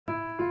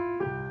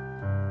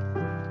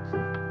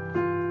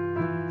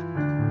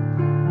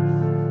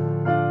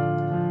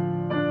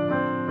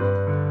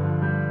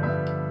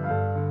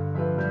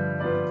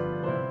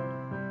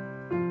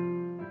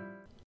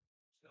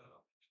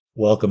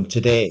Welcome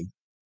today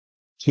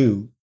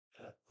to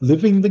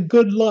Living the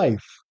Good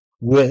Life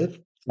with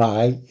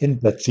I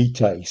and Betsy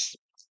Tice.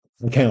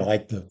 I kind of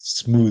like the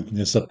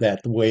smoothness of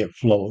that, the way it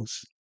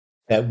flows.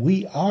 That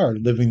we are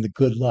living the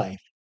good life.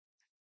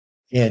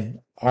 And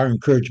our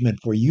encouragement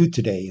for you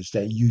today is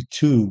that you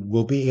too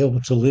will be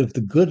able to live the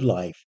good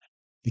life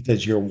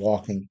because you're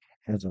walking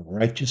as a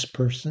righteous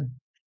person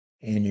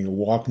and you're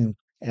walking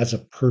as a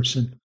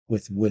person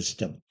with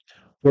wisdom.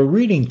 We're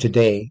reading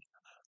today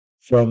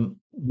from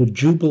the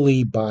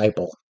Jubilee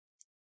Bible.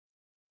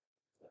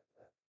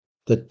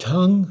 The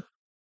tongue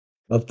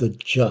of the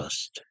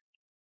just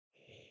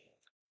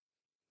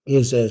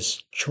is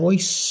as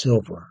choice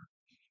silver,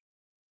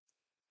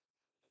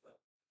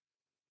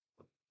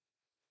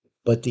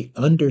 but the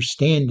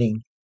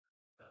understanding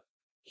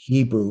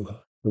Hebrew,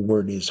 the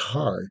word is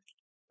hard,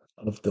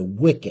 of the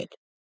wicked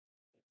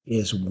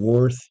is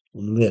worth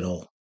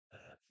little.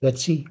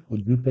 Betsy,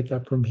 would you pick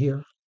up from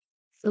here?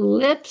 The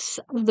lips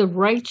of the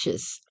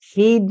righteous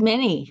feed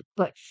many,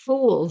 but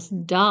fools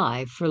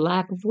die for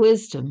lack of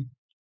wisdom.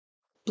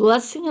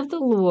 Blessing of the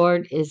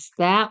Lord is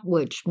that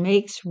which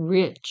makes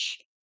rich,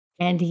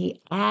 and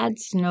he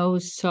adds no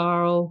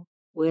sorrow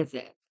with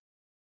it.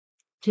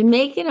 To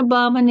make an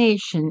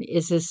abomination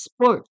is a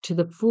sport to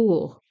the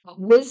fool, but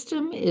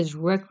wisdom is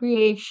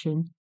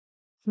recreation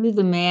to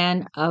the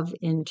man of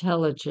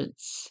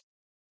intelligence.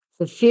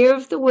 The fear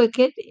of the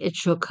wicked, it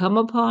shall come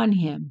upon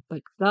him,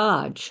 but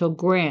God shall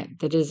grant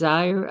the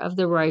desire of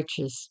the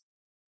righteous.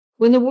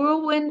 When the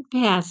whirlwind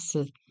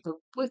passeth, the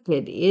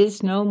wicked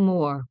is no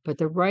more, but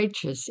the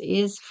righteous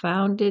is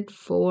founded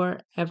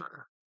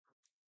forever.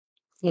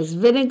 As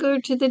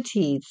vinegar to the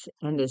teeth,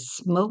 and as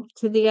smoke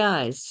to the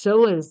eyes,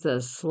 so is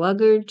the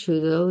sluggard to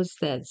those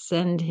that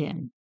send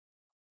him.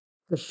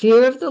 The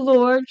fear of the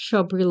Lord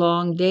shall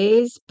prolong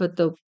days, but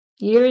the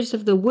years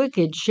of the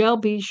wicked shall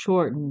be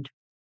shortened.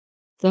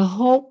 The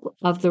hope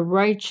of the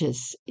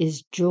righteous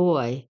is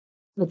joy,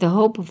 but the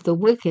hope of the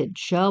wicked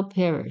shall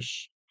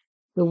perish.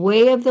 The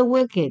way of the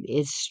wicked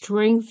is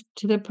strength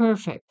to the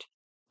perfect,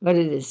 but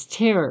it is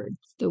terror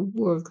to the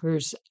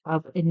workers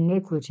of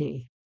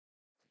iniquity.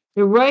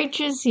 The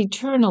righteous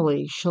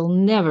eternally shall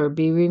never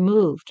be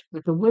removed,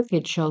 but the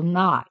wicked shall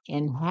not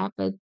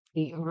inhabit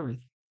the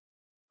earth.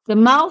 The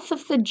mouth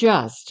of the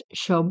just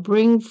shall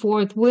bring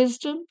forth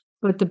wisdom,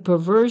 but the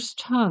perverse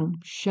tongue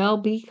shall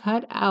be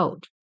cut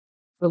out.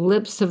 The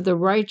lips of the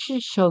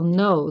righteous shall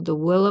know the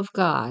will of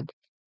God,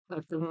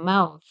 but the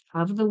mouth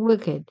of the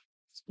wicked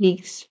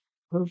speaks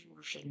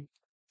perversion.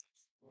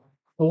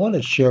 I want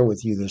to share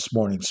with you this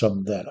morning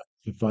something that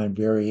I find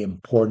very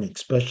important,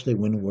 especially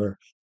when we're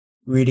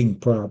reading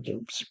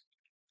Proverbs.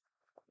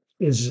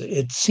 Is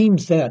it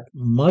seems that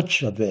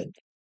much of it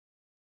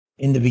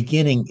in the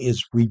beginning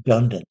is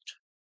redundant.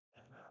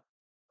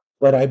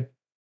 But I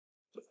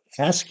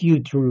ask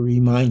you to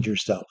remind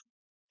yourself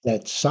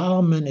that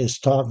Solomon is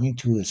talking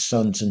to his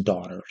sons and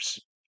daughters.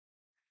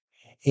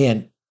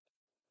 And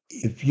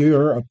if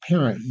you're a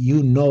parent,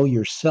 you know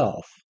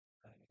yourself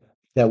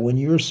that when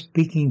you're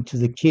speaking to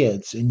the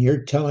kids and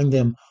you're telling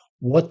them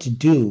what to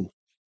do,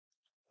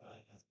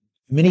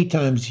 many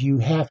times you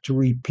have to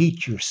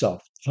repeat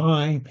yourself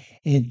time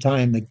and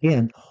time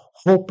again,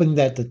 hoping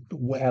that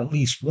at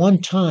least one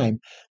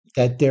time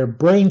that their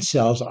brain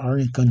cells are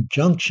in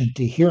conjunction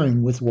to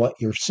hearing with what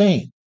you're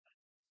saying.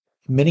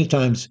 Many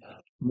times,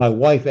 my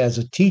wife, as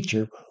a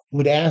teacher,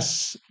 would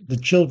ask the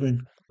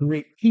children to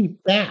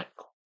repeat back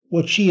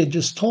what she had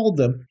just told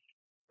them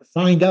to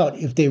find out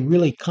if they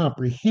really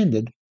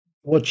comprehended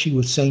what she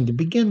was saying to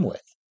begin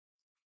with.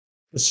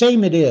 The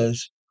same it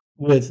is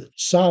with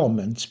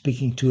Solomon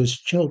speaking to his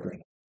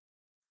children.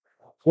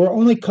 We're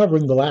only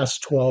covering the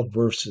last 12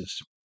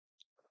 verses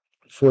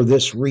for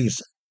this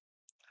reason,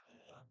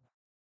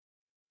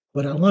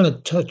 but I want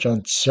to touch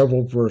on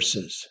several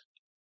verses.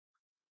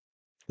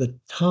 The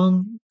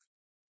tongue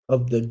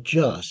of the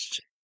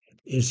just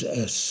is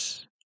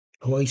as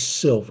choice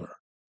silver,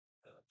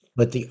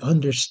 but the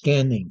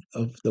understanding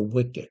of the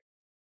wicked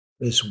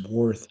is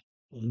worth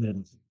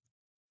little.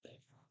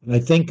 And I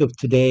think of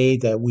today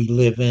that we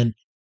live in,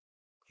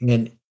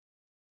 and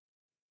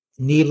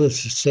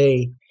needless to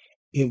say,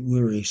 it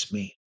worries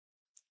me.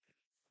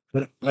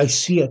 But I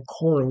see a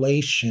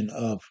correlation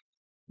of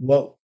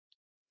what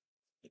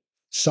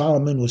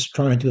Solomon was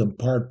trying to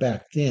impart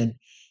back then,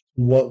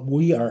 what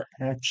we are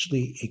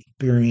actually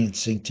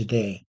experiencing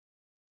today.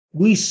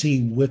 We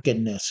see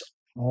wickedness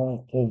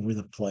all over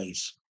the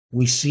place.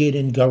 We see it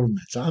in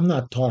governments. I'm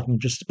not talking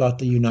just about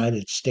the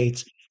United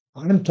States.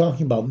 I'm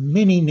talking about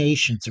many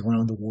nations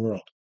around the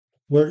world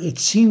where it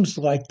seems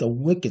like the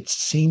wicked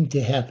seem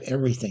to have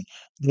everything.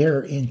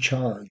 They're in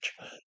charge.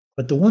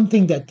 But the one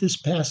thing that this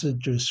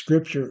passage of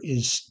scripture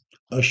is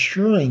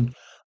assuring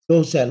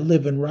those that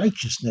live in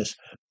righteousness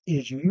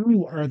is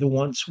you are the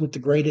ones with the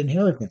great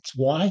inheritance.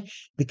 Why?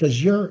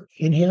 Because your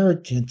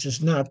inheritance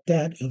is not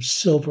that of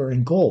silver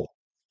and gold.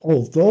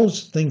 Oh,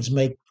 those things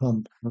may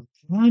come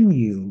upon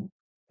you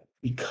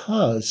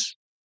because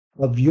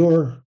of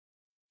your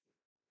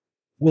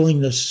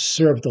willingness to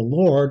serve the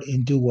Lord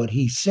and do what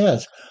he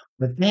says.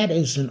 But that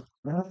is an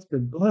after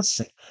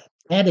blessing.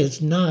 That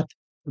is not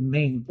the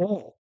main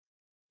goal.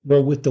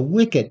 Where with the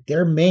wicked,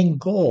 their main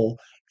goal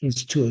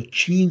is to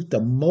achieve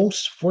the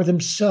most for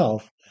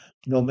themselves,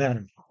 no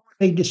matter who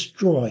they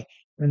destroy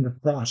in the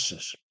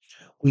process.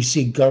 We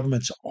see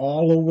governments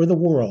all over the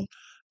world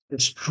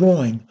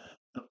destroying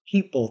the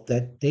people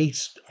that they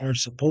are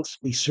supposed to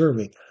be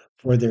serving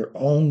for their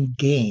own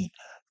gain.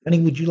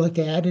 Honey, would you like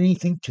to add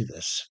anything to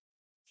this?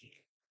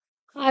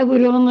 I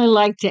would only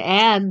like to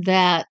add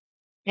that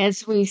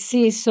as we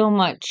see so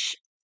much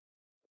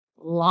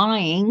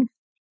lying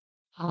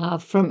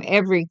from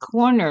every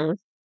corner,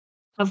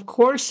 of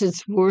course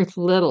it's worth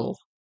little.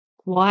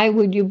 Why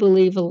would you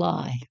believe a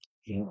lie?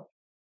 Yeah.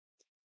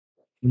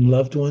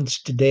 Loved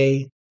ones,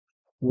 today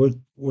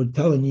we're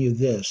telling you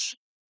this: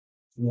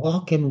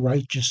 walk in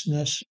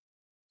righteousness,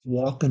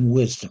 walk in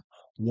wisdom.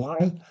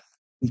 Why?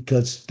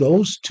 Because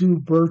those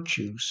two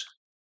virtues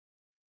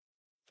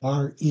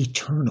are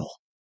eternal.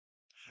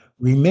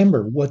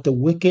 Remember what the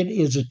wicked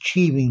is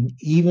achieving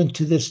even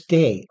to this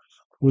day,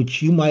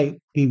 which you might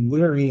be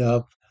weary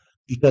of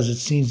because it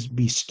seems to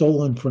be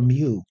stolen from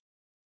you.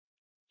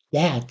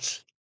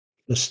 That's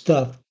the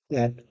stuff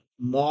that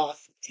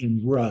moth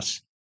and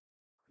rust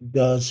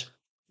does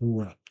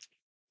corrupt.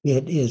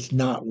 It is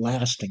not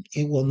lasting.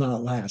 It will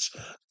not last.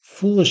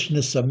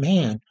 Foolishness of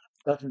man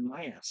doesn't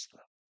last.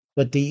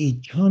 But the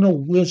eternal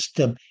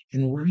wisdom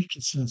and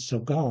righteousness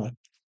of God,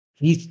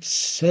 he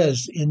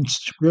says in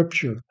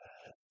scripture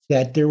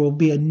that there will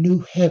be a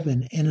new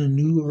heaven and a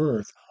new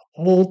earth.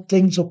 Old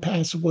things will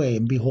pass away,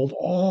 and behold,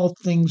 all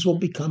things will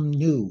become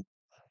new.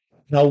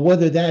 Now,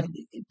 whether that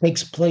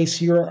takes place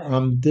here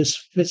on this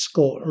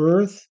physical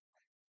earth,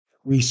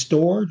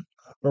 restored,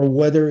 or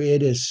whether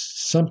it is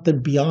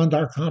something beyond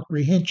our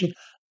comprehension,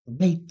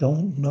 I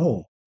don't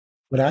know.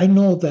 But I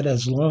know that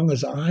as long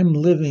as I'm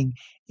living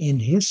in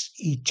His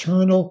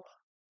eternal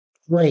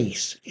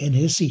grace, in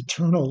His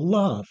eternal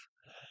love,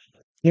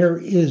 there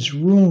is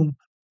room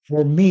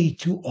for me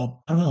to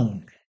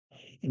abound.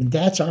 And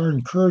that's our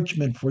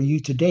encouragement for you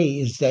today,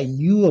 is that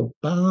you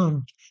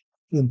abound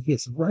in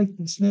His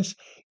righteousness,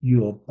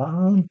 you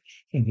abound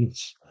in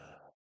His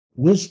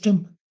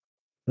wisdom,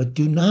 but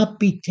do not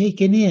be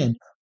taken in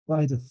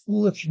by the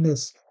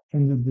foolishness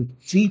and the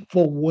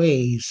deceitful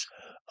ways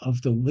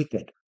of the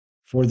wicked.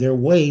 For their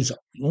ways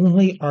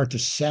only are to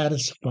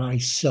satisfy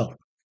self.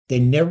 They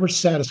never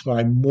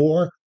satisfy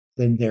more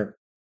than their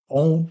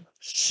own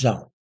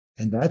self.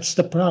 And that's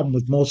the problem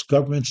with most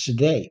governments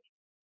today.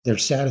 They're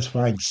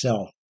satisfying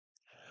self.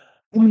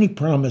 How many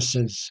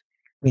promises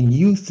when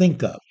you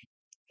think of,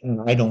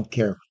 and I don't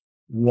care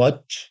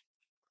what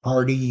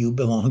party you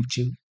belong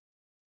to,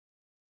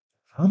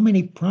 how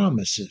many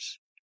promises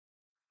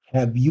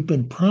have you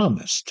been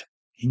promised?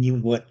 And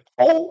you went,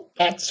 oh,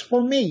 that's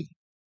for me.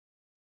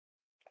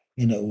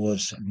 And it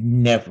was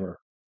never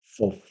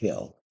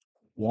fulfilled.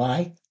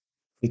 Why?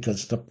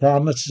 Because the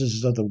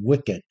promises of the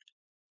wicked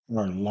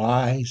are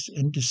lies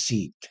and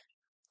deceit.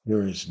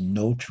 There is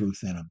no truth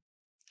in them.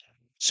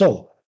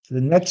 So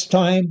the next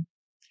time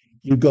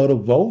you go to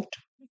vote,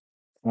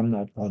 I'm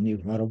not telling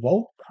you how to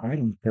vote. I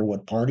don't care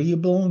what party you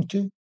belong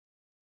to,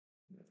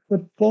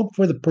 but vote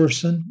for the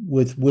person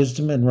with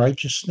wisdom and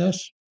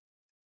righteousness.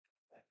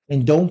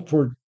 And don't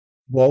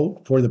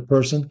vote for the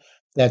person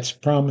that's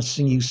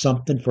promising you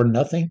something for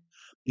nothing,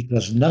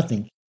 because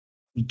nothing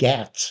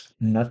begats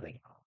nothing.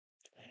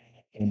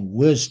 And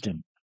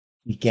wisdom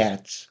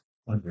begats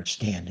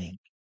understanding.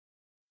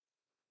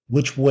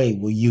 Which way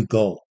will you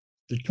go?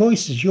 The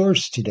choice is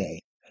yours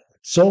today.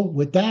 So,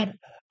 with that,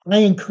 I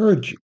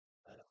encourage you,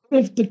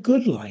 live the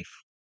good life.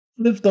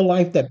 Live the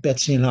life that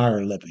Betsy and I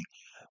are living.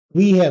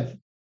 We have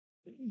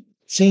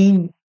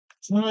seen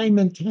time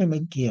and time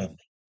again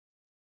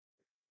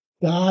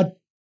God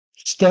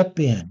step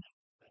in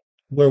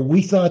where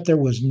we thought there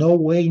was no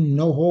way,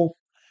 no hope,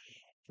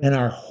 and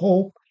our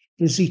hope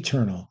is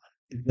eternal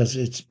because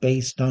it's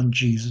based on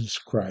Jesus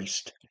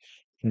Christ.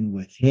 And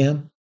with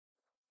Him,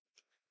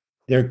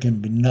 there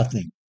can be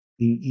nothing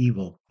the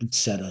evil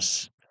beset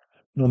us.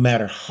 No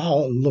matter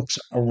how it looks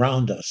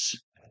around us,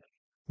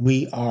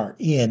 we are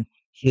in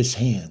His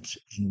hands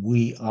and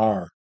we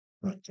are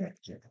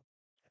protected.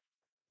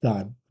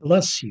 God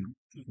bless you.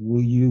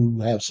 Will you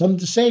have something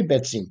to say,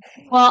 Betsy?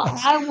 Well,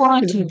 I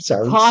want I'm to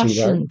sorry, sweetheart.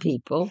 caution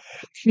people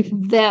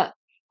that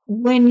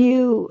when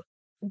you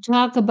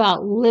talk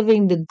about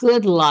living the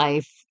good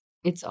life,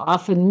 it's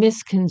often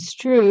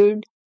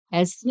misconstrued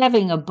as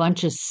having a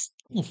bunch of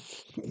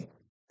stuff.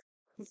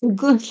 The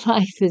good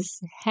life is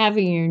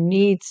having your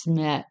needs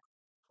met,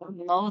 but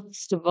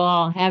most of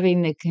all,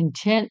 having the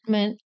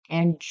contentment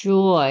and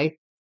joy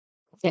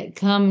that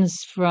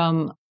comes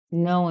from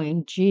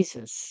knowing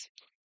Jesus.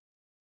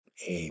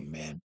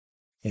 Amen.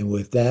 And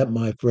with that,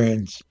 my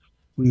friends,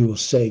 we will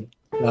say,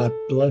 God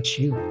bless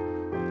you,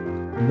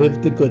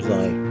 live the good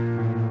life,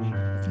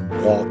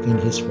 and walk in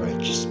His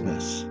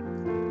righteousness.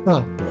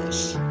 God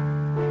bless.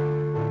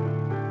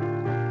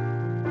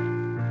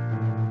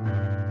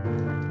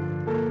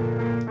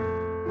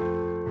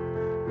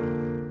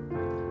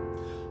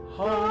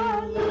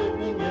 Hard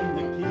living in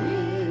the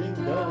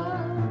kingdom.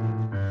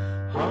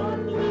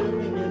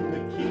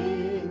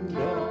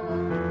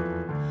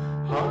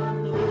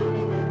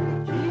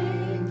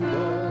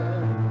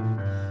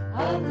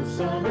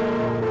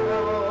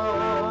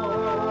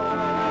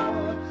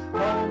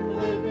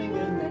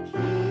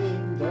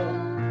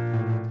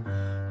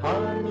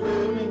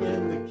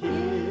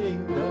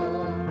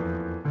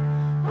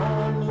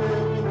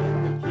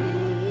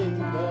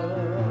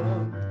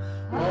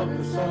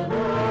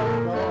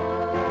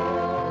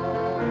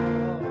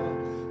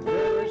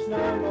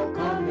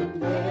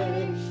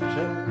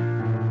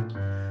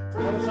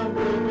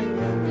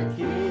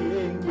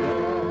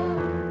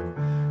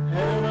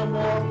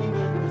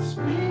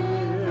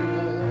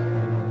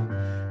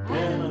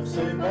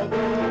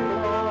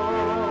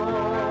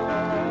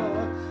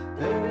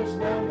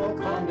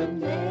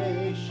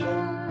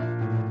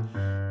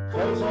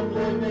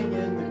 living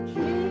in the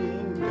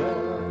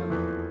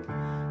kingdom,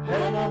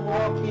 and I'm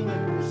walking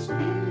in the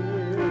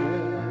Spirit,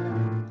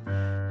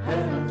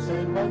 and I'm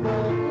saying my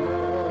God,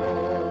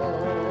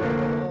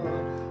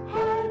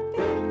 I've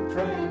been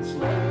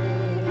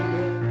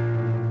translated,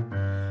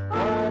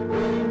 I've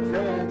been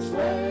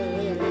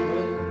translated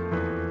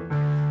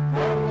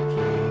from the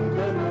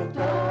kingdom of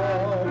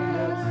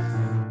darkness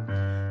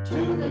to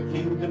the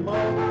kingdom of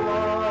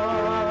light,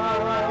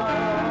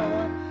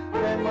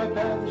 and my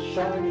path is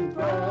shining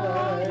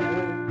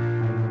brighter,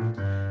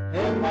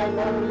 and my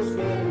load is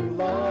getting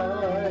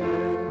lighter.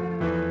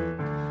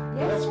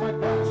 Yes, my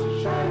path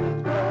is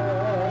shining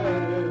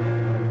brighter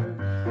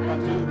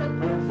unto the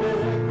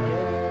perfect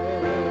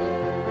day,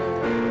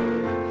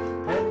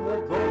 and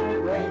we're going to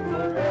reign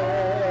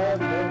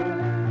forever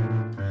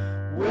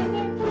with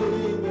the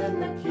King in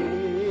the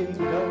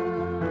kingdom,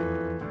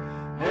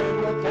 and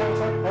we'll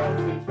cast our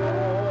crowns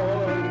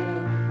before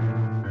Him,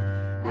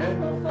 and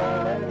we'll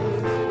fall at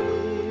His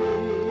feet,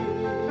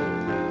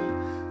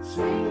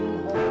 singing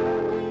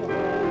holy,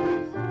 holy,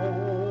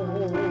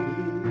 holy.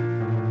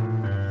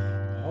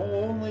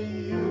 Only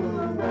You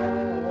are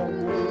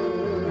worthy.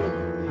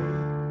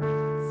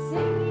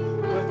 Singing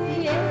With the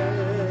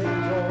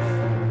angels,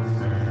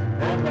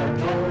 and our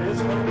joy is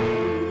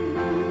complete,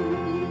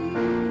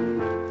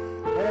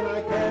 and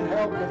I can't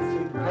help but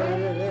sing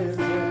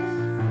praises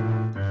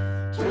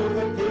to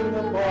the King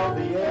of all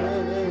the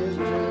ages,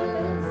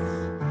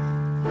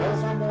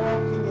 'cause I'm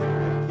walking in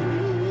the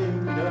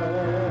kingdom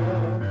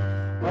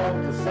of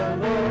the Son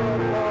of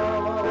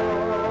God,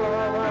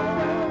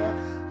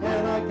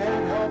 and I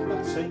can't help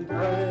but sing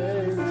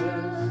praises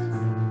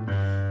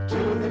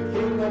to the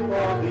King of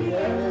all the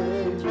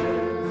ages,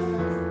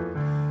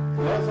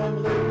 'cause I'm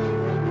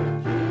living in the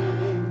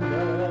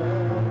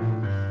kingdom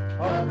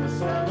of the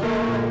Son of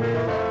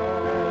God.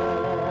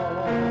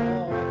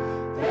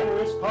 There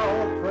is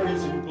power,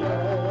 praise, and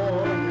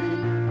glory.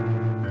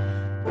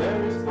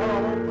 There is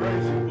power,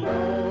 praise, and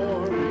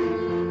glory.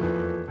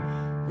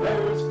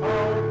 There is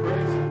power,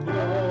 praise, and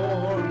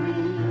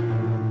glory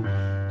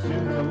to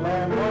the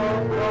Lamb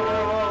of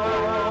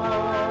God.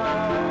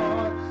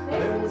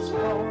 There is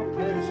power,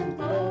 praise, and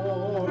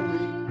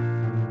glory.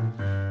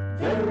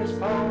 There is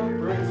power,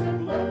 praise, and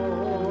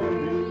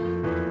glory.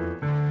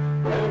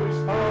 There is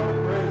power,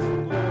 praise,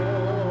 and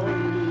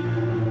glory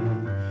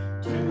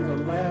to the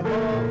Lamb of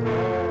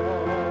God.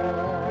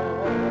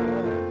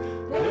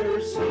 There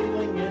is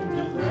healing and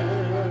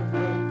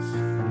deliverance.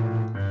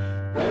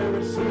 There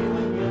is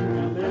healing and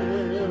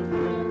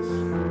deliverance.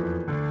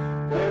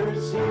 There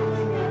is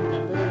healing and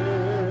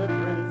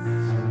deliverance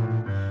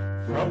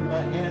from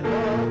the hand of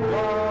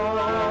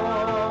God.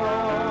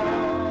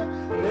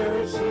 There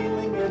is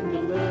healing and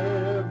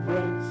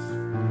deliverance.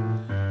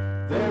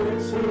 There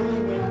is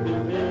healing and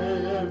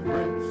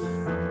deliverance.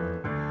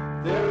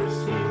 There is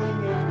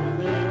healing and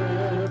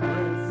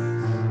deliverance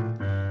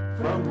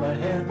from the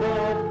hand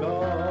of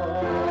God.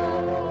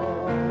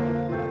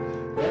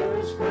 There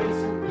is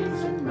grace and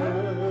peace and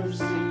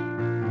mercy.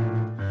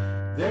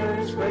 There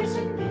is grace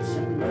and peace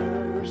and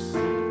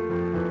mercy.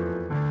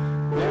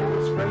 There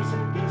is grace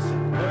and peace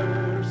and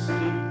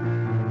mercy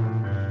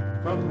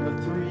from the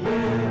three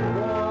in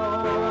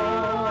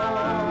one.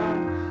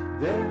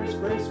 There is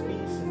grace,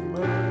 peace, and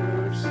mercy.